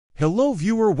Hello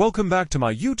viewer, welcome back to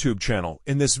my YouTube channel.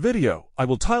 In this video, I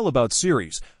will tell about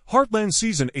series Heartland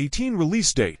Season 18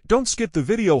 release date. Don't skip the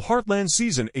video. Heartland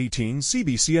Season 18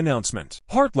 CBC announcement.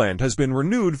 Heartland has been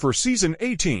renewed for Season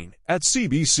 18 at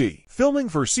CBC. Filming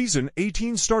for Season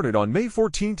 18 started on May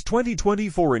 14,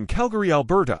 2024 in Calgary,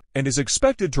 Alberta, and is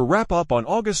expected to wrap up on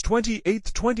August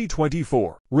 28,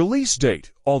 2024. Release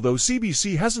date. Although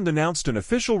CBC hasn't announced an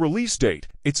official release date,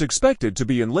 it's expected to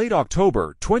be in late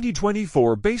October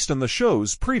 2024 based on the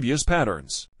show's previous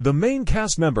patterns. The main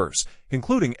cast members,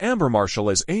 including Amber Marshall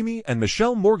as Amy and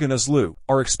Michelle Morgan as Lou,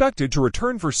 are expected to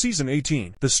return for Season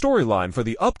 18. The storyline for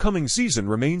the upcoming season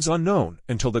remains unknown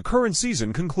until the current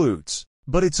season concludes,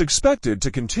 but it's expected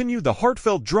to continue the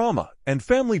heartfelt drama and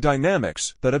family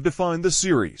dynamics that have defined the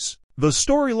series. The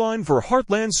storyline for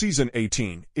Heartland Season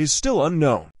 18 is still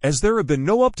unknown, as there have been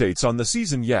no updates on the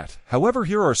season yet. However,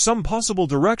 here are some possible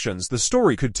directions the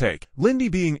story could take. Lindy,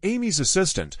 being Amy's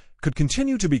assistant, could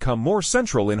continue to become more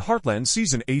central in Heartland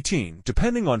Season 18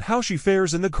 depending on how she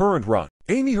fares in the current run.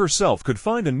 Amy herself could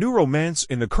find a new romance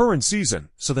in the current season,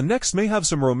 so the next may have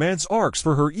some romance arcs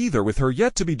for her, either with her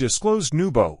yet-to-be-disclosed new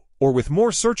beau, or with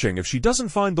more searching if she doesn't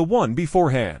find the one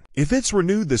beforehand. If it's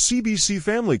renewed, the CBC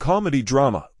family comedy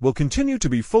drama will continue to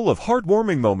be full of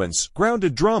heartwarming moments,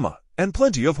 grounded drama, and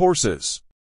plenty of horses.